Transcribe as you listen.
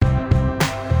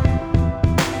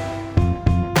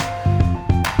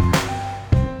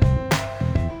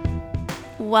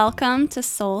Welcome to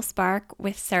Soul Spark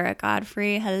with Sarah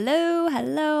Godfrey.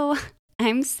 Hello.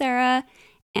 I'm Sarah,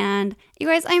 and you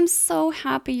guys, I'm so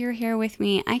happy you're here with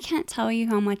me. I can't tell you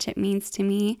how much it means to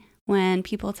me when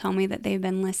people tell me that they've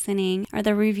been listening or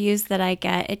the reviews that I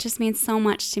get. It just means so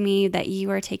much to me that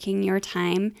you are taking your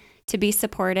time to be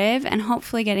supportive and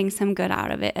hopefully getting some good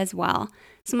out of it as well.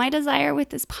 So my desire with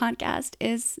this podcast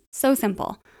is so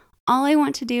simple. All I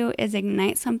want to do is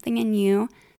ignite something in you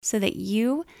so that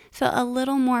you feel a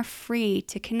little more free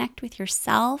to connect with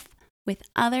yourself, with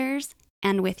others,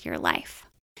 and with your life.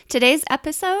 Today's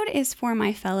episode is for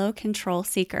my fellow control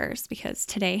seekers because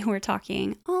today we're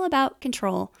talking all about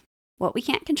control. What we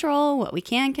can't control, what we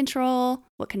can control,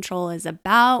 what control is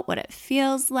about, what it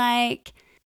feels like.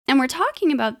 And we're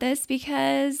talking about this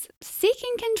because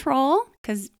seeking control,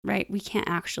 right, we can't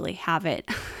actually have it.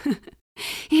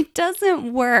 It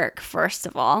doesn't work, first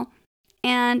of all.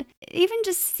 And even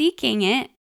just seeking it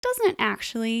doesn't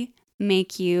actually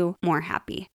make you more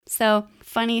happy. So,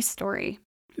 funny story.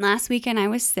 Last weekend I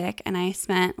was sick and I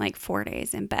spent like 4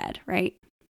 days in bed, right?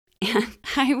 And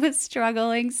I was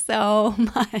struggling so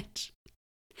much.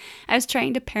 I was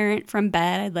trying to parent from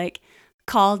bed. I'd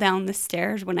call down the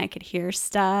stairs when I could hear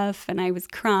stuff, and I was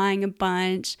crying a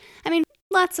bunch.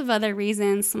 Lots of other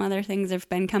reasons, some other things have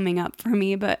been coming up for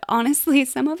me, but honestly,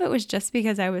 some of it was just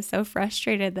because I was so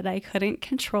frustrated that I couldn't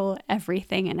control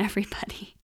everything and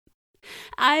everybody.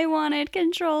 I wanted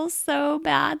control so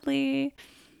badly,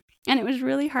 and it was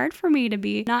really hard for me to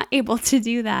be not able to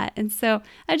do that. And so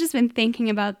I've just been thinking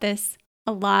about this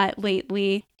a lot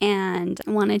lately and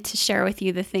wanted to share with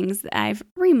you the things that I've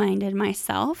reminded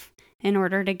myself in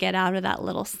order to get out of that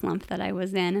little slump that I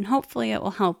was in, and hopefully it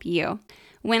will help you.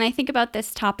 When I think about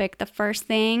this topic, the first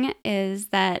thing is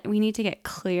that we need to get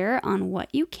clear on what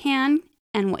you can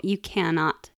and what you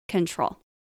cannot control.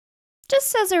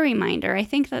 Just as a reminder, I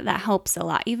think that helps a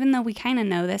lot. Even though we kind of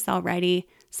know this already,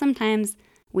 sometimes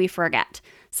we forget.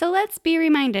 So let's be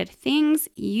reminded, things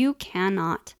you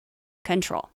cannot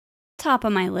control. Top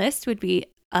of my list would be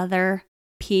other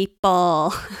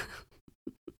people.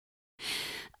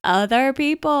 Other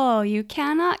people. You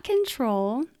cannot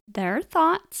control their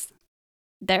thoughts,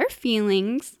 their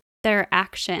feelings, their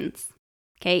actions.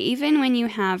 Okay, even when you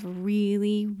have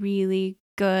really, really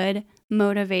good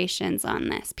motivations on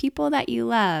this, people that you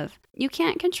love, you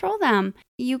can't control them.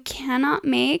 You cannot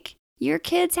make your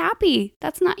kids happy.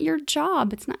 That's not your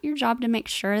job. It's not your job to make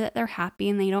sure that they're happy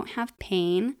and they don't have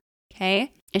pain.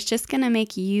 Okay, it's just going to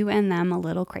make you and them a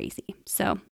little crazy.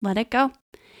 So let it go.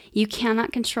 You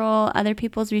cannot control other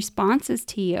people's responses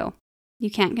to you. You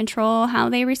can't control how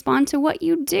they respond to what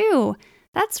you do.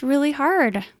 That's really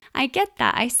hard. I get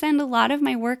that. I send a lot of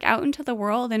my work out into the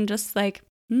world and just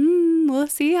we'll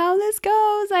see how this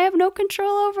goes. I have no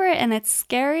control over it. And it's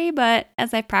scary, but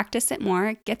as I practice it more,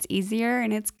 it gets easier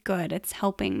and it's good. It's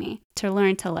helping me to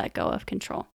learn to let go of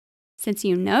control. Since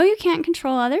you know you can't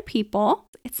control other people,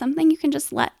 it's something you can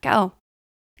just let go.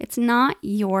 It's not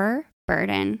your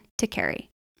burden to carry.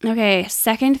 Okay,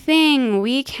 second thing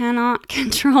we cannot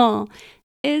control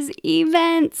is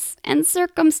events and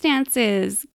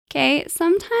circumstances. Okay,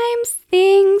 sometimes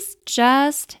things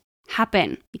just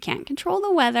happen. We can't control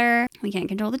the weather. We can't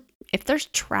control if there's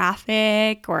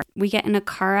traffic or we get in a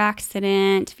car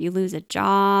accident, if you lose a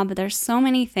job. There's so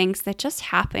many things that just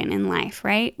happen in life,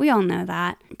 right? We all know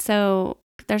that. So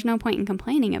there's no point in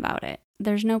complaining about it.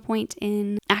 There's no point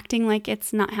in acting like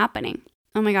it's not happening.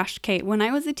 Oh my gosh, Kate, when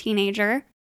I was a teenager,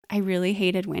 I really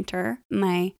hated winter.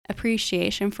 My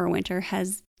appreciation for winter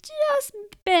has just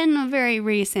been a very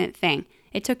recent thing.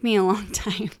 It took me a long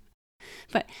time,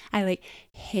 but I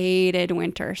hated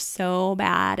winter so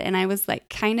bad. And I was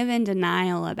kind of in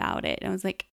denial about it. I was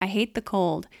I hate the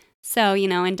cold. So,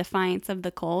 in defiance of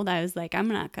the cold, I was I'm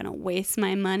not going to waste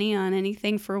my money on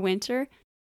anything for winter.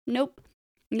 Nope.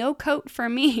 No coat for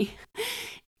me.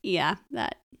 Yeah,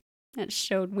 that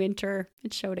showed winter.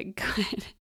 It showed it good.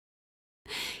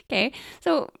 Okay,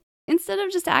 so instead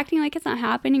of just acting like it's not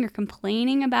happening or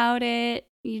complaining about it,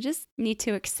 you just need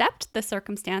to accept the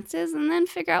circumstances and then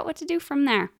figure out what to do from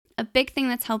there. A big thing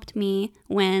that's helped me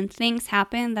when things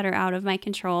happen that are out of my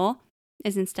control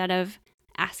is instead of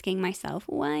asking myself,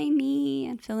 why me,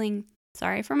 and feeling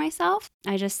sorry for myself,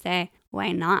 I just say,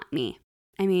 why not me?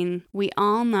 We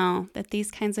all know that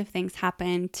these kinds of things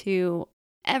happen to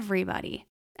everybody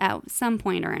at some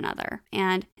point or another.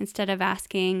 And instead of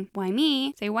asking, why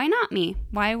me, say, why not me?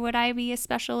 Why would I be a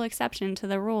special exception to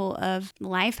the rule of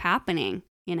life happening,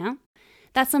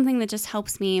 That's something that just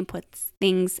helps me and puts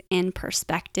things in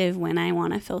perspective when I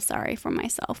want to feel sorry for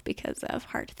myself because of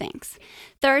hard things.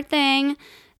 Third thing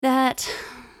that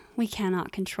we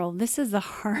cannot control. This is a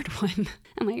hard one.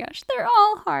 Oh my gosh, they're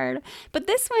all hard. But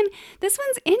this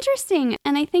one's interesting.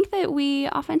 And I think that we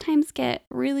oftentimes get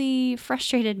really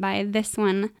frustrated by this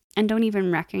one and don't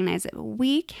even recognize it.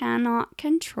 We cannot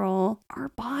control our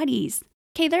bodies.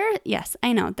 Okay, yes,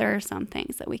 I know there are some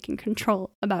things that we can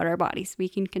control about our bodies. We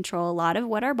can control a lot of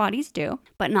what our bodies do,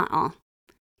 but not all.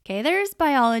 Okay, there's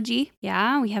biology.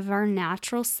 Yeah, we have our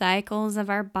natural cycles of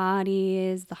our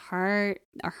bodies, the heart,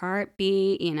 our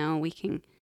heartbeat. We can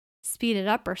speed it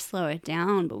up or slow it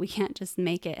down, but we can't just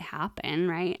make it happen,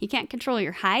 right? You can't control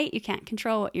your height. You can't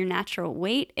control what your natural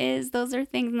weight is. Those are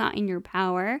things not in your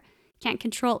power. Can't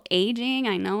control aging.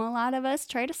 I know a lot of us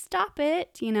try to stop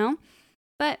it,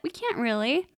 but we can't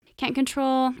really. Can't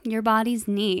control your body's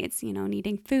needs,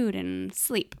 needing food and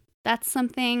sleep. That's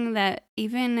something that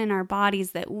even in our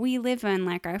bodies that we live in,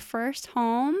 like our first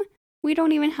home, we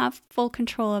don't even have full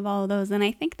control of all of those. And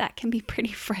I think that can be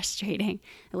pretty frustrating.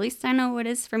 At least I know it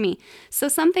is for me. So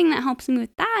something that helps me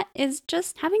with that is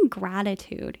just having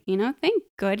gratitude. Thank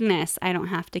goodness I don't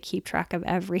have to keep track of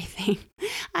everything.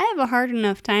 I have a hard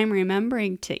enough time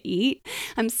remembering to eat.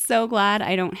 I'm so glad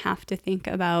I don't have to think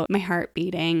about my heart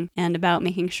beating and about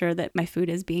making sure that my food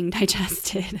is being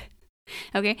digested.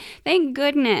 Okay, thank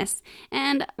goodness.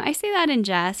 And I say that in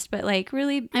jest, but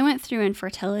really, I went through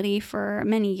infertility for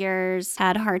many years,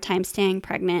 had a hard time staying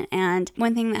pregnant. And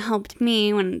one thing that helped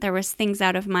me when there was things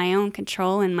out of my own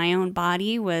control in my own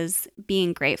body was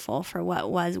being grateful for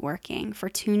what was working, for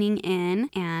tuning in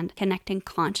and connecting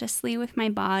consciously with my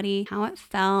body, how it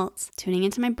felt, tuning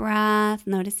into my breath,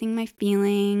 noticing my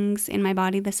feelings in my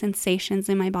body, the sensations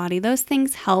in my body. Those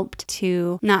things helped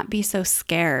to not be so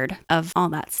scared of all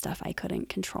that stuff I couldn't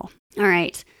control. All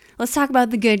right, let's talk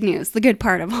about the good news, the good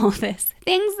part of all this.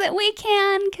 Things that we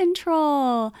can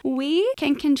control. We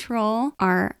can control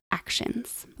our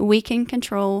actions. We can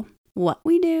control what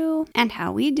we do and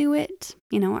how we do it,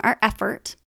 our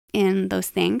effort in those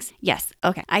things. Yes,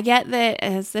 okay. I get that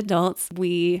as adults,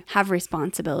 we have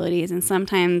responsibilities, and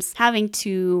sometimes having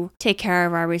to take care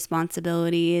of our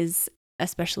responsibilities,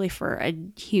 especially for a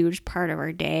huge part of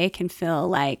our day, can feel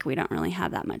like we don't really have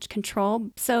that much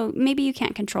control. So maybe you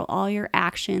can't control all your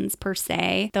actions per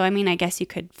se, though I guess you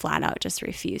could flat out just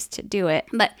refuse to do it.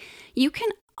 But you can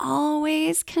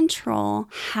always control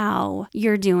how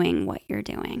you're doing what you're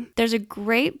doing. There's a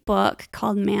great book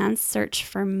called Man's Search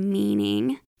for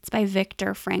Meaning. It's by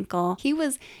Viktor Frankl. He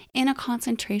was in a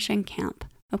concentration camp.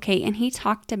 Okay, and he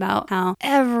talked about how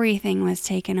everything was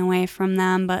taken away from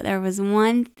them, but there was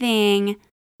one thing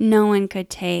no one could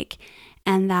take,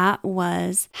 and that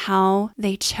was how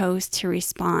they chose to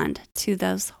respond to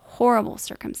those horrible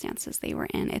circumstances they were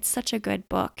in. It's such a good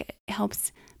book. It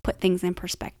helps put things in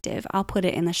perspective. I'll put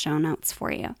it in the show notes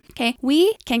for you. Okay,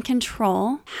 we can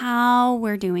control how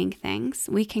we're doing things.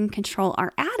 We can control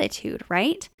our attitude,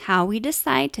 right? How we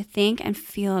decide to think and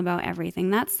feel about everything.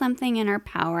 That's something in our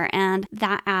power, and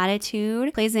that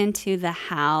attitude plays into the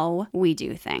how we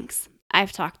do things.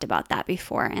 I've talked about that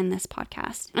before in this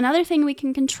podcast. Another thing we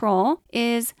can control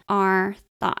is our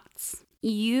thoughts.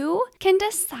 You can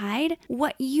decide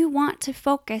what you want to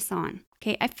focus on.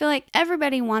 Okay, I feel like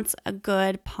everybody wants a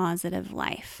good, positive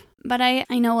life. But I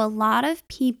know a lot of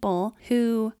people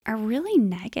who are really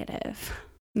negative.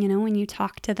 When you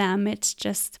talk to them, it's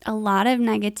just a lot of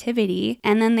negativity.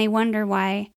 And then they wonder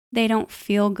why they don't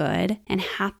feel good and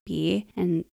happy.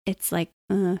 And it's like,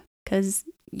 because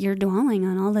you're dwelling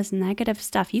on all this negative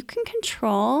stuff. You can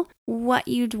control what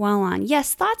you dwell on.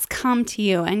 Yes, thoughts come to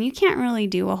you, and you can't really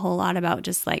do a whole lot about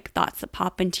just thoughts that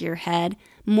pop into your head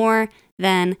more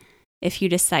than if you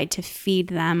decide to feed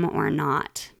them or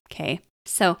not, okay?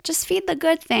 So just feed the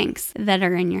good things that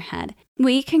are in your head.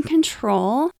 We can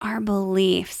control our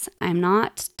beliefs. I'm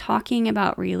not talking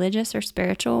about religious or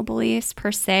spiritual beliefs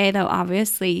per se, though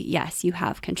obviously, yes, you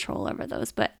have control over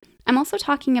those. But I'm also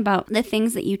talking about the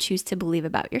things that you choose to believe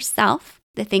about yourself,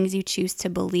 the things you choose to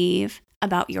believe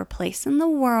about your place in the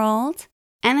world,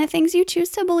 and the things you choose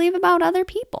to believe about other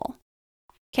people,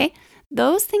 okay?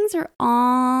 Those things are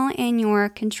all in your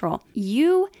control.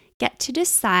 You get to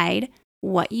decide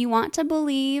what you want to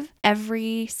believe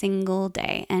every single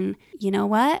day. And you know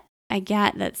what? I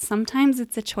get that sometimes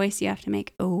it's a choice you have to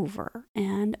make over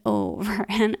and over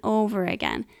and over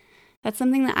again. That's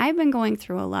something that I've been going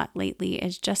through a lot lately,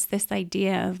 is just this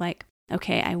idea of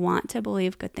okay, I want to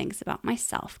believe good things about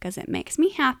myself because it makes me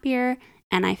happier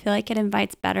and I feel like it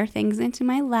invites better things into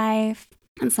my life.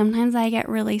 And sometimes I get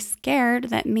really scared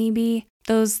that maybe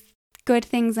those good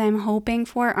things I'm hoping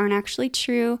for aren't actually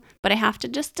true, but I have to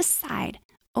just decide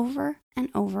over and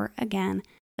over again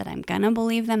that I'm gonna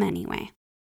believe them anyway.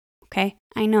 Okay?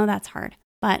 I know that's hard,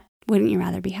 but Wouldn't you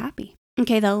rather be happy?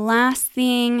 Okay, the last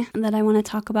thing that I want to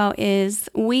talk about is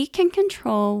we can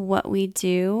control what we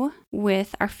do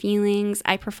with our feelings.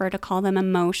 I prefer to call them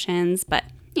emotions, but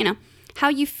how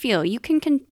you feel. You can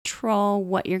control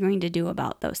what you're going to do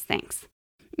about those things.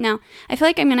 Now, I feel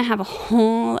like I'm going to have a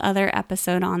whole other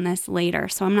episode on this later,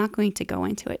 so I'm not going to go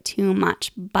into it too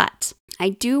much, but I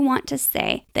do want to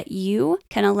say that you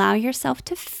can allow yourself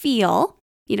to feel.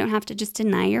 You don't have to just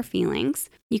deny your feelings.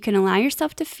 You can allow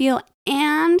yourself to feel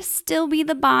and still be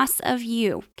the boss of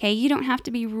you, okay? You don't have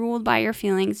to be ruled by your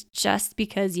feelings just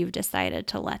because you've decided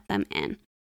to let them in.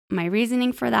 My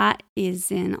reasoning for that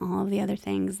is in all of the other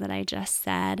things that I just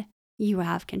said you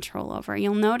have control over.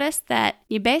 You'll notice that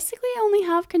you basically only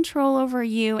have control over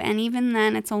you, and even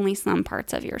then, it's only some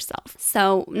parts of yourself.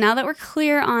 So now that we're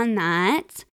clear on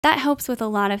that, that helps with a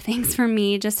lot of things for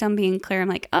me, just on being clear. I'm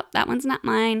like, oh, that one's not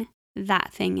mine.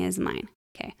 That thing is mine.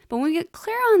 Okay. But when we get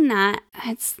clear on that,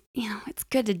 it's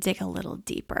good to dig a little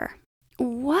deeper.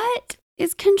 What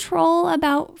is control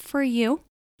about for you?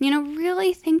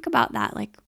 Really think about that.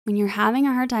 Like when you're having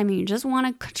a hard time and you just want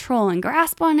to control and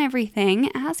grasp on everything,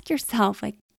 ask yourself,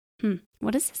 like,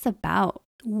 what is this about?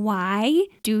 Why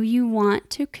do you want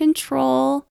to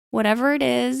control whatever it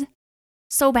is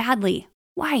so badly?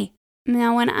 Why?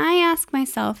 Now, when I ask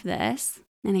myself this,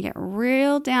 and I get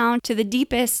real down to the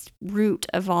deepest root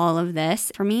of all of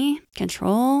this, for me,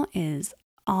 control is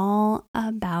all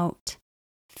about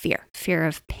fear. Fear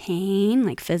of pain,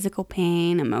 like physical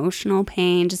pain, emotional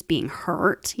pain, just being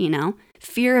hurt,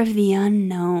 Fear of the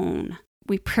unknown.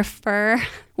 We prefer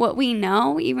what we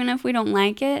know, even if we don't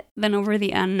like it, than over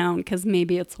the unknown, because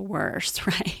maybe it's worse,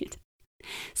 right?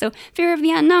 So fear of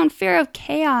the unknown, fear of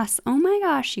chaos. Oh my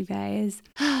gosh, you guys.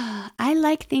 I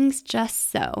like things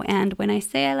just so. And when I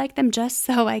say I like them just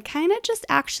so, I kind of just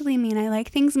actually mean I like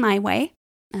things my way.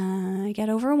 I get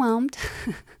overwhelmed.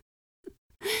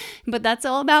 But that's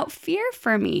all about fear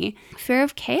for me. Fear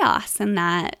of chaos and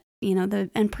that, the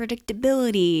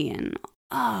unpredictability and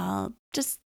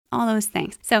just all those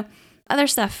things. So other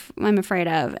stuff I'm afraid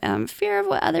of, fear of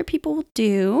what other people will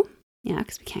do.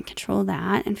 Because we can't control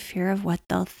that, and fear of what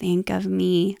they'll think of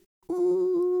me.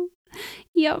 Ooh,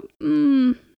 yep.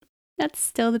 That's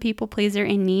still the people pleaser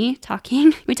in me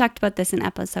talking. We talked about this in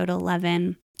episode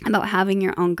 11 about having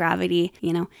your own gravity,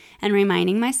 and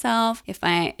reminding myself if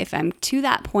I'm to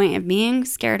that point of being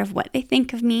scared of what they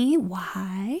think of me,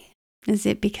 why? Is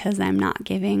it because I'm not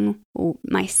giving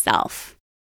myself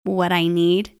what I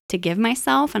need to give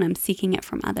myself and I'm seeking it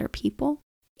from other people?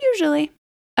 Usually.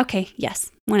 Okay,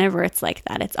 yes, whenever it's like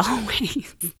that, it's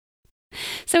always.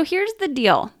 So here's the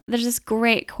deal. There's this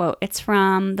great quote. It's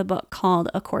from the book called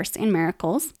A Course in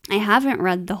Miracles. I haven't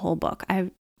read the whole book.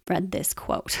 I've read this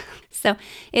quote. So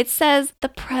it says, the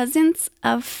presence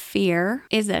of fear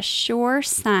is a sure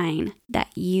sign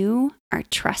that you are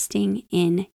trusting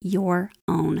in your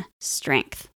own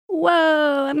strength.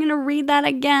 Whoa, I'm going to read that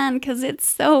again because it's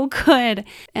so good.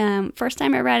 First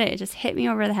time I read it, it just hit me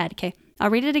over the head. Okay, I'll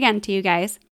read it again to you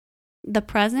guys. The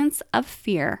presence of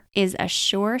fear is a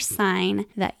sure sign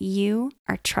that you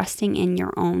are trusting in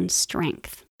your own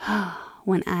strength.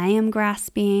 When I am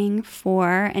grasping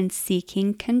for and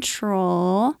seeking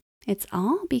control, it's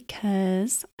all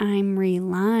because I'm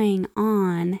relying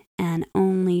on and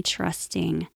only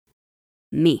trusting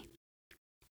me,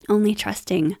 only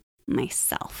trusting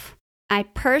myself. I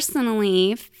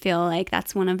personally feel like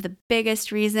that's one of the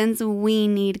biggest reasons we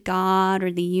need God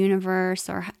or the universe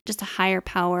or just a higher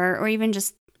power or even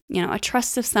just, a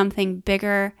trust of something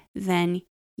bigger than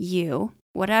you,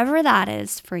 whatever that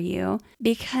is for you,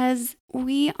 because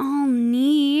we all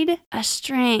need a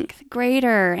strength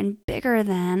greater and bigger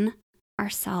than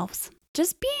ourselves.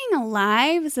 Just being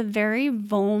alive is a very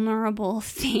vulnerable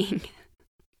thing.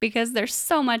 Because there's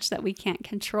so much that we can't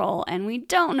control and we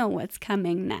don't know what's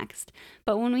coming next.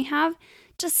 But when we have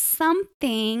just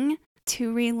something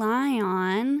to rely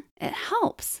on, it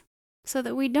helps so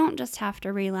that we don't just have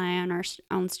to rely on our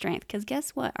own strength. Because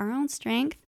guess what? Our own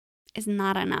strength is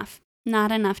not enough.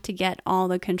 Not enough to get all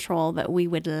the control that we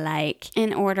would like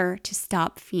in order to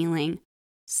stop feeling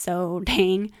so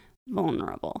dang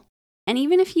vulnerable. And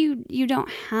even if you don't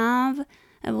have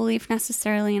a belief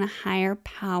necessarily in a higher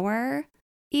power,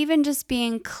 even just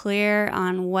being clear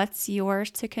on what's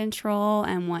yours to control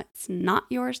and what's not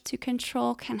yours to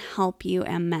control can help you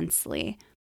immensely.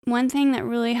 One thing that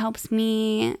really helps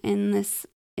me in this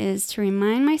is to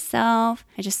remind myself,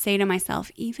 I just say to myself,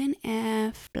 even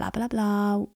if blah, blah,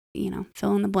 blah,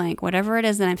 fill in the blank, whatever it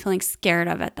is that I'm feeling scared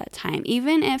of at that time,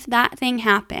 even if that thing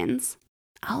happens,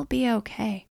 I'll be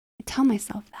okay. I tell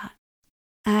myself that.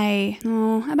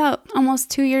 About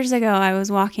almost 2 years ago, I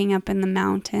was walking up in the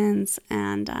mountains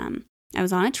and I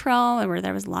was on a trail where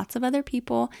there was lots of other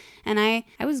people and I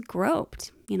was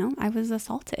groped, I was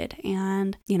assaulted.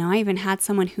 And, I even had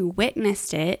someone who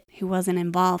witnessed it, who wasn't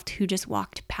involved, who just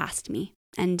walked past me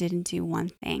and didn't do one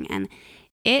thing. And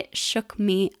it shook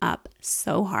me up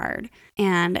so hard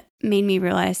and made me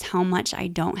realize how much I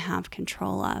don't have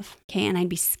control of. Okay. And I'd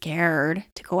be scared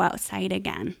to go outside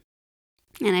again.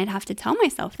 And I'd have to tell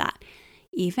myself that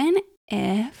even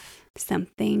if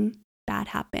something bad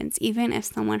happens, even if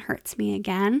someone hurts me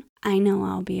again, I know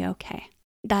I'll be okay.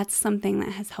 That's something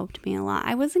that has helped me a lot.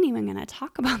 I wasn't even going to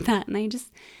talk about that. And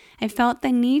I felt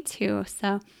the need to.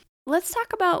 So let's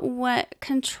talk about what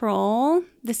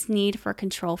this need for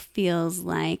control feels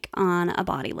like on a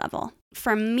body level.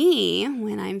 For me,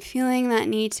 when I'm feeling that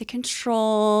need to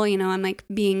control, I'm like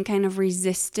being kind of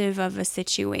resistive of a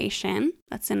situation.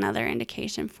 That's another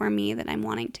indication for me that I'm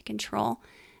wanting to control.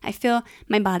 I feel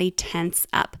my body tense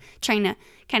up, trying to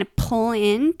kind of pull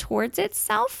in towards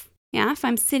itself. Yeah, if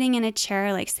I'm sitting in a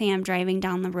chair, like say I'm driving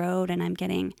down the road and I'm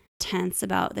getting tense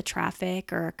about the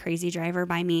traffic or a crazy driver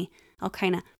by me, I'll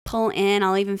kind of pull in.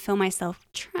 I'll even feel myself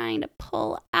trying to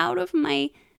pull out of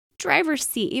my driver's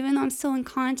seat, even though I'm still in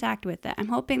contact with it. I'm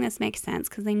hoping this makes sense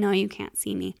because I know you can't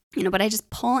see me, but I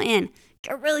just pull in,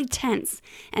 get really tense.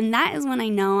 And that is when I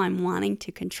know I'm wanting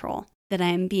to control, that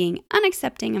I'm being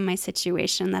unaccepting of my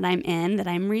situation that I'm in, that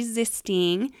I'm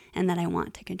resisting, and that I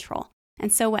want to control.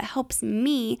 And so what helps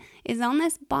me is on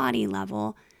this body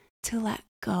level to let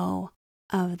go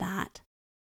of that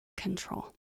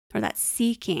control or that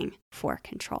seeking for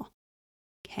control.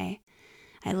 Okay.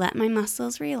 I let my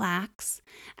muscles relax.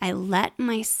 I let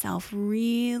myself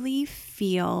really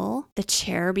feel the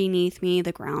chair beneath me,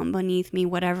 the ground beneath me,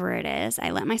 whatever it is. I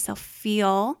let myself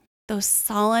feel those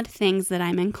solid things that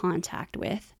I'm in contact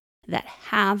with that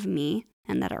have me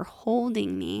and that are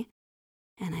holding me,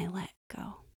 and I let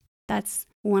go. That's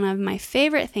one of my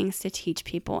favorite things to teach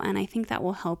people, and I think that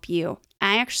will help you.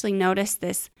 I actually notice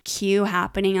this cue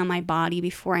happening on my body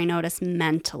before I notice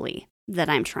mentally that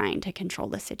I'm trying to control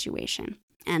the situation.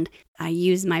 And I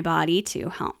use my body to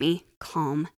help me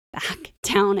calm back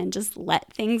down and just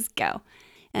let things go.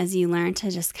 As you learn to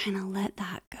just kind of let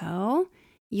that go,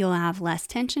 you'll have less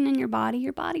tension in your body.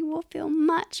 Your body will feel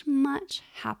much, much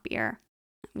happier.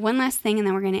 One last thing, and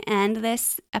then we're going to end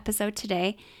this episode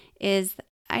today, is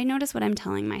I notice what I'm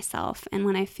telling myself. And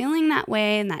when I'm feeling that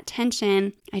way and that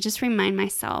tension, I just remind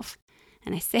myself,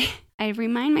 and I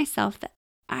remind myself that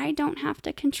I don't have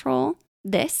to control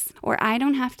this, or I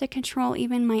don't have to control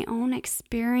even my own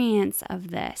experience of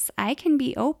this. I can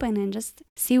be open and just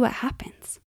see what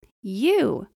happens.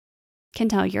 You can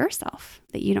tell yourself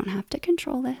that you don't have to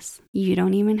control this. You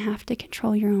don't even have to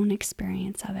control your own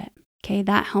experience of it. Okay,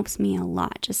 that helps me a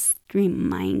lot, just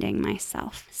reminding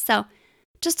myself. So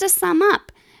just to sum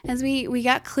up, as we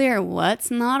got clear what's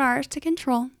not ours to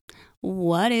control,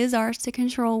 what is ours to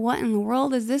control, what in the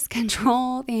world is this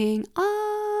control thing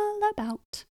all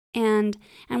about, and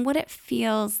what it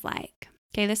feels like.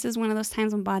 Okay, this is one of those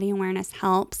times when body awareness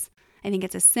helps. I think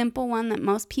it's a simple one that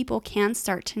most people can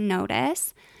start to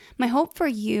notice. My hope for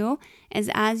you is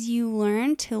as you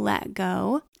learn to let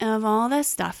go of all the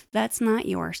stuff that's not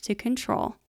yours to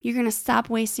control, you're going to stop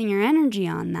wasting your energy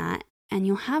on that, and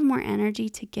you'll have more energy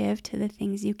to give to the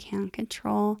things you can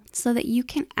control so that you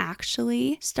can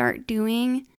actually start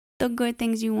doing the good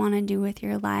things you want to do with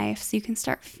your life, so you can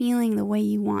start feeling the way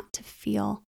you want to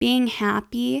feel. Being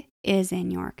happy is in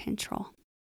your control.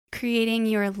 Creating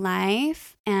your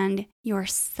life and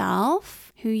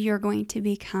yourself, who you're going to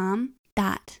become,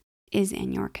 that is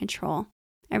in your control.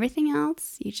 Everything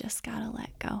else, you just gotta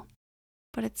let go.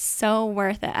 But it's so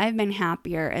worth it. I've been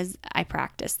happier as I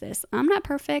practice this. I'm not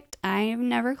perfect. I've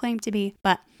never claimed to be,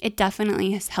 but it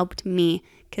definitely has helped me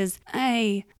because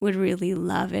I would really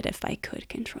love it if I could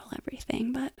control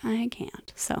everything, but I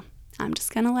can't. So I'm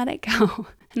just going to let it go,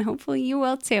 and hopefully you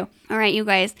will too. All right, you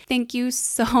guys, thank you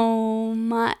so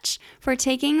much for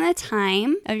taking the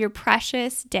time of your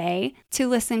precious day to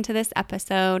listen to this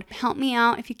episode. Help me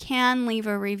out. If you can, leave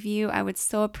a review. I would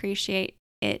so appreciate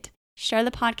it. Share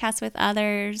the podcast with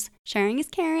others. Sharing is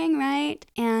caring, right?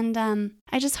 And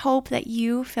I just hope that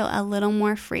you feel a little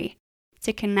more free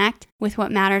to connect with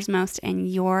what matters most in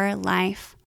your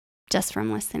life just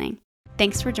from listening.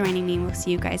 Thanks for joining me. We'll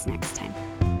see you guys next time.